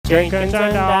Jenkins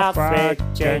and Alfred,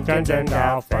 Jenkins and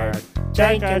Alfred,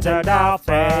 Jenkins and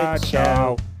Alfred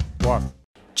Show. What?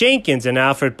 Jenkins and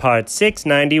Alfred Part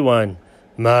 691.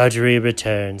 Marjorie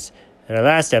returns. In our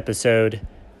last episode,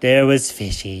 there was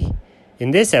Fishy.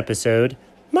 In this episode,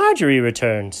 Marjorie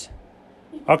returns.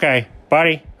 Okay,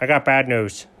 buddy, I got bad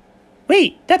news.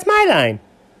 Wait, that's my line.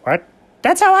 What?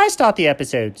 That's how I start the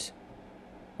episodes.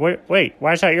 Wait,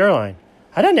 why is that your line?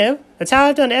 I don't know. That's how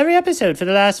I've done every episode for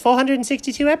the last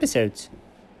 462 episodes.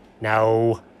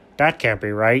 No, that can't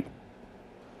be right.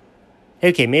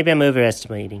 Okay, maybe I'm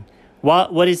overestimating.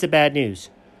 What is the bad news?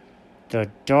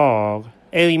 The dog.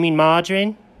 Oh, you mean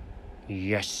Marjorie?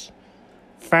 Yes.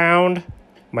 Found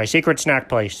my secret snack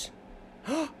place.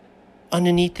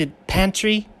 Underneath the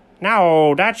pantry?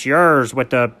 No, that's yours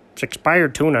with the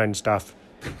expired tuna and stuff.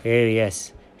 Oh,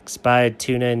 yes. Expired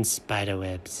tuna and spider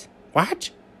webs.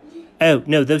 What? Oh,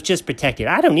 no, those just protect it.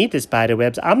 I don't need the spider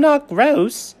webs. I'm not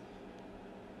gross.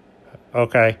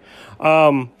 Okay.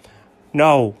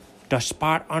 No, the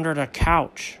spot under the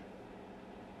couch.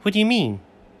 What do you mean?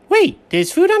 Wait,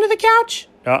 there's food under the couch?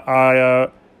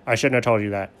 I shouldn't have told you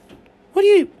that.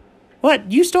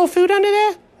 What, you stole food under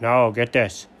there? No, get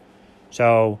this.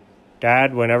 So,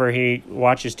 Dad, whenever he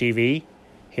watches TV,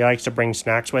 he likes to bring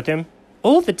snacks with him.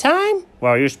 All the time?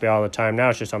 Well, it used to be all the time. Now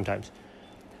it's just sometimes.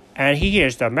 And he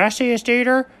is the messiest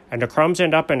eater, and the crumbs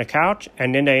end up in the couch,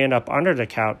 and then they end up under the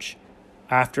couch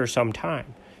after some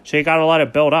time. So you got to let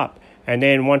it build up. And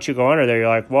then once you go under there, you're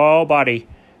like, whoa, buddy.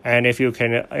 And if you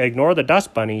can ignore the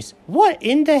dust bunnies, what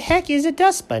in the heck is a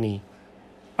dust bunny?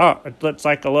 Oh, it looks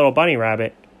like a little bunny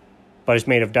rabbit, but it's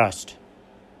made of dust.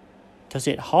 Does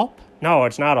it hop? No,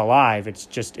 it's not alive. It's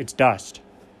dust.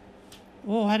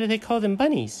 Well, how do they call them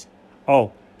bunnies?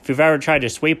 Oh, if you've ever tried to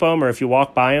sweep them or if you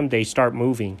walk by them, they start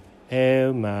moving.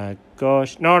 Oh, my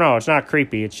gosh. No, it's not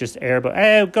creepy. It's just air.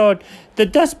 Oh, God, the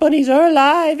dust bunnies are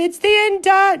alive. It's the end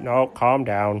time. No, calm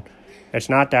down. It's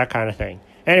not that kind of thing.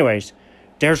 Anyways,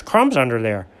 there's crumbs under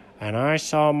there. And I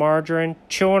saw Marjorie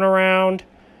chewing around,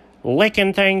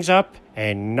 licking things up,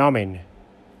 and numbing.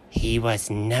 He was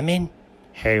numbing?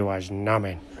 He was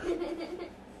numbing.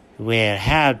 Well,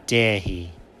 how dare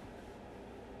he?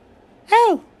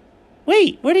 Oh,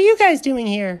 wait, what are you guys doing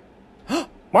here?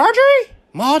 Marjorie?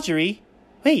 Marjorie?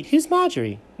 Wait, who's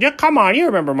Marjorie? Yeah, come on, you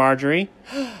remember Marjorie.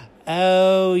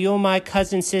 Oh, you're my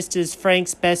cousin sister's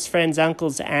Frank's best friend's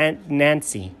uncle's Aunt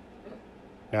Nancy.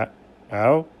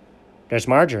 No, there's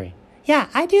Marjorie. Yeah,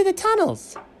 I do the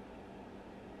tunnels.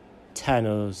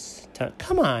 Tunnels.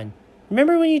 Come on.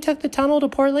 Remember when you took the tunnel to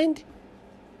Portland?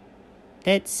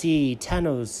 Let's see,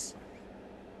 tunnels.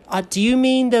 Do you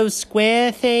mean those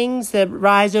square things that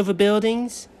rise over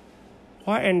buildings?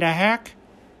 What in the heck?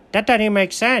 That doesn't even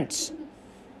make sense.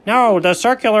 No, the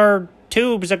circular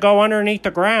tubes that go underneath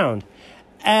the ground.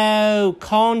 Oh,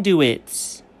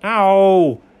 conduits.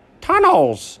 No,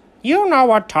 tunnels. You know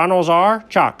what tunnels are,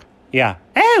 Chuck. Yeah.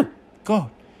 Oh,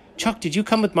 God. Chuck, did you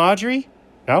come with Marjorie?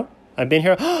 No, I've been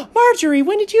here. Marjorie,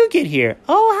 when did you get here?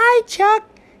 Oh, hi, Chuck.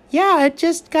 Yeah, I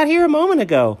just got here a moment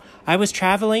ago. I was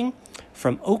traveling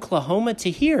from Oklahoma to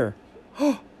here.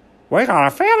 We got a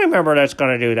family member that's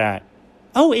going to do that.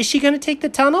 Oh, is she going to take the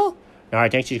tunnel? No, I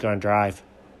think she's going to drive.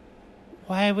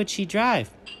 Why would she drive?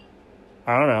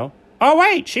 I don't know. Oh,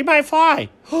 wait, she might fly.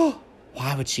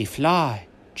 Why would she fly?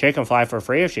 She can fly for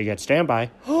free if she gets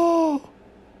standby.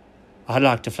 I'd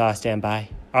like to fly standby.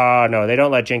 No, they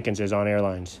don't let Jenkinses on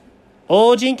airlines.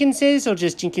 All Jenkinses or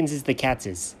just Jenkinses the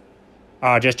catses?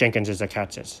 Just Jenkinses the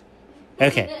catses.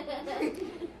 Okay.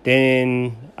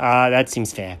 Then, that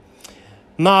seems fair.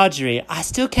 Marjorie, I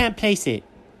still can't place it.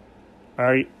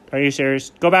 Are you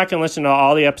serious? Go back and listen to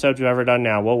all the episodes we've ever done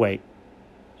now. We'll wait.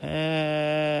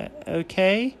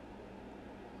 Okay.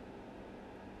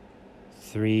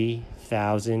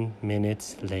 3,000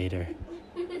 minutes later.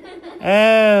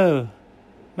 Oh,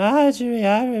 Marjorie,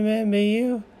 I remember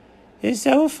you. It's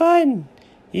so fun.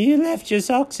 You left your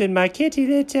socks in my kitty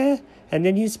litter, and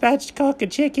then you spatchcocked a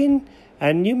chicken,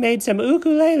 and you made some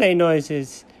ukulele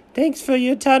noises. Thanks for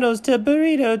your tunnels to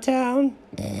Burrito Town.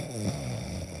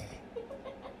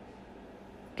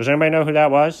 Does anybody know who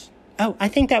that was? Oh, I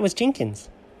think that was Jenkins.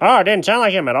 Oh, it didn't sound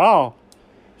like him at all.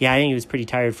 Yeah, I think he was pretty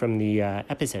tired from the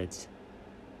episodes.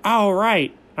 Oh,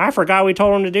 right. I forgot we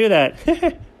told him to do that.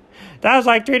 That was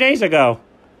like 3 days ago.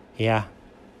 Yeah.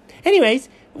 Anyways,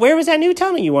 where was that new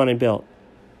tunnel you wanted built?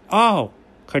 Oh,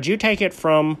 could you take it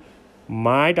from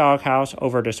my doghouse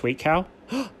over to Sweet Cow?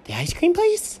 The ice cream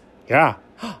place? Yeah.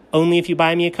 Only if you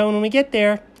buy me a cone when we get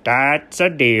there. That's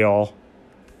a deal.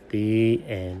 The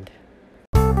end.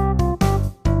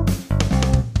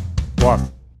 What?